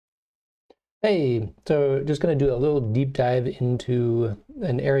Hey, so just going to do a little deep dive into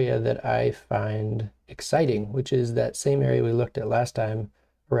an area that I find exciting, which is that same area we looked at last time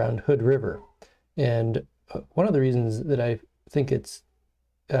around Hood River. And one of the reasons that I think it's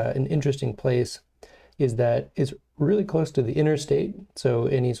an interesting place is that it's really close to the interstate. So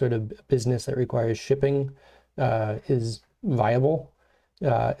any sort of business that requires shipping is viable.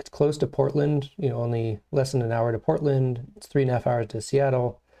 It's close to Portland, only less than an hour to Portland. It's 3.5 hours to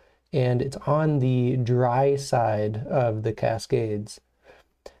Seattle, and it's on the dry side of the Cascades.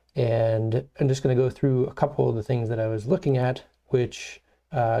 And I'm just going to go through a couple of the things that I was looking at, which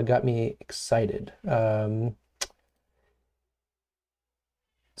got me excited.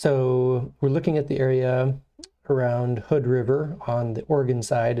 So we're looking at the area around Hood River. On the Oregon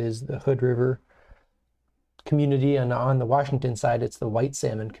side is the Hood River community, and on the Washington side, it's the White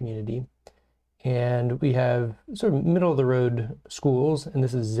Salmon community. And we have sort of middle of the road schools, and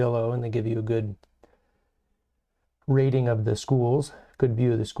this is Zillow, and they give you a good rating of the schools, good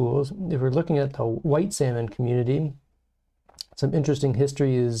view of the schools. If we're looking at the White Salmon community, some interesting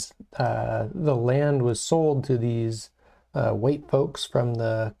history is the land was sold to these white folks from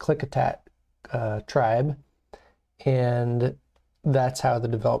the Klickitat tribe, and that's how the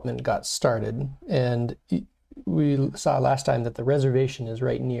development got started. And we saw last time that the reservation is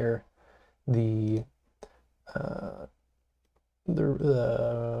right near the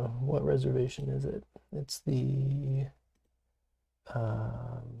what reservation is it? It's the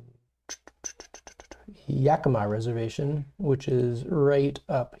Yakima Reservation, which is right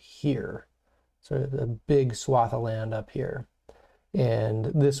up here. So a big swath of land up here. And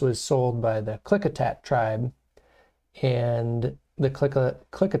this was sold by the Klickitat tribe, and the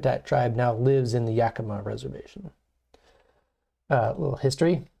Klickitat tribe now lives in the Yakima Reservation. A little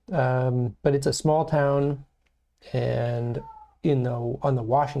history, but it's a small town, and on the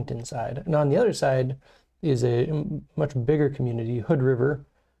Washington side, and on the other side is a much bigger community, Hood River,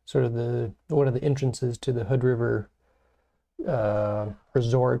 sort of one of the entrances to the Hood River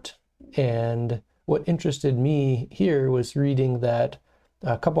resort. And what interested me here was reading that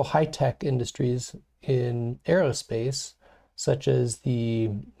a couple high-tech industries in aerospace, such as the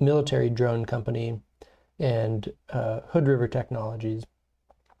military drone company and Hood River Technologies,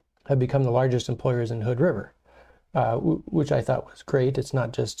 have become the largest employers in Hood River, which I thought was great. It's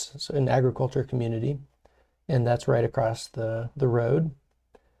not just an agriculture community, and that's right across the road,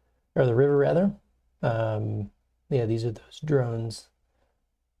 or the river rather. Yeah, these are those drones,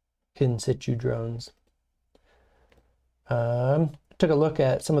 in situ drones. Took a look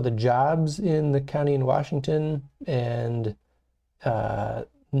at some of the jobs in the county in Washington, and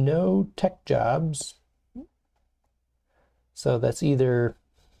no tech jobs. So that's either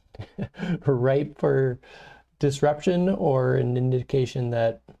ripe for disruption or an indication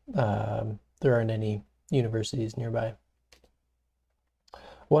that there aren't any universities nearby.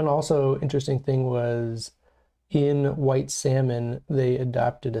 One also interesting thing was in White Salmon, they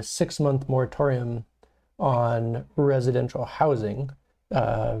adopted a 6-month moratorium on residential housing.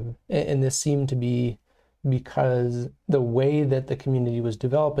 And this seemed to be because the way that the community was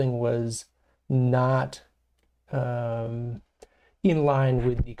developing was not in line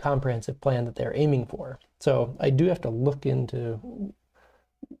with the comprehensive plan that they're aiming for. So I do have to look into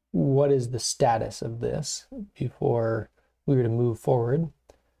what is the status of this before we were to move forward.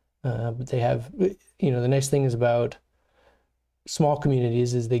 But they have, the nice thing is about small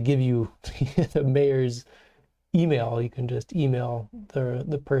communities is they give you the mayor's email. You can just email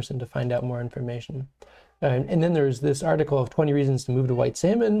the person to find out more information. And then there's this article of 20 reasons to move to White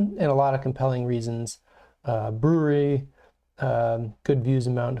Salmon, and a lot of compelling reasons. Brewery, good views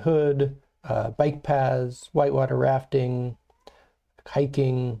of Mount Hood, bike paths, whitewater rafting,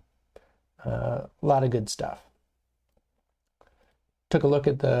 hiking, a lot of good stuff. Took a look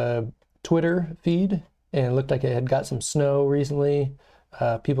at the Twitter feed, and it looked like it had got some snow recently.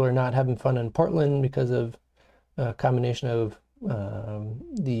 People are not having fun in Portland because of a combination of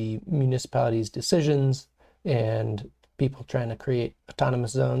the municipality's decisions and people trying to create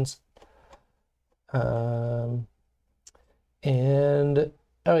autonomous zones. And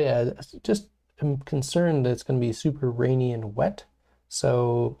oh yeah, just I'm concerned that it's going to be super rainy and wet.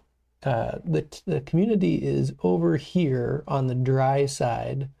 So the community is over here on the dry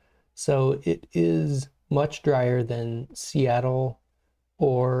side. So it is much drier than Seattle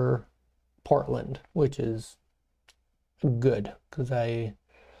or Portland, which is good because I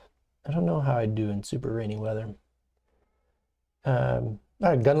don't know how I'd do in super rainy weather. Gun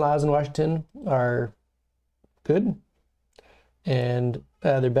laws in Washington are good, and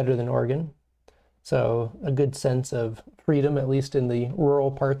they're better than Oregon. So a good sense of freedom, at least in the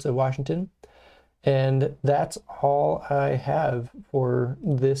rural parts of Washington. And that's all I have for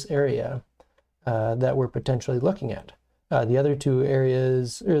this area that we're potentially looking at. The other two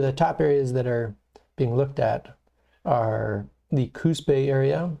areas, or the top areas that are being looked at, are the Coos Bay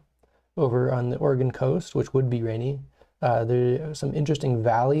area over on the Oregon coast, which would be rainy. There are some interesting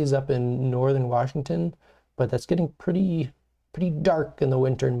valleys up in northern Washington, but that's getting pretty dark in the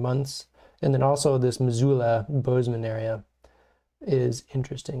winter months. And then also this Missoula Bozeman area is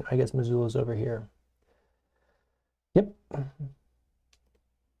interesting. I guess Missoula's over here. Yep.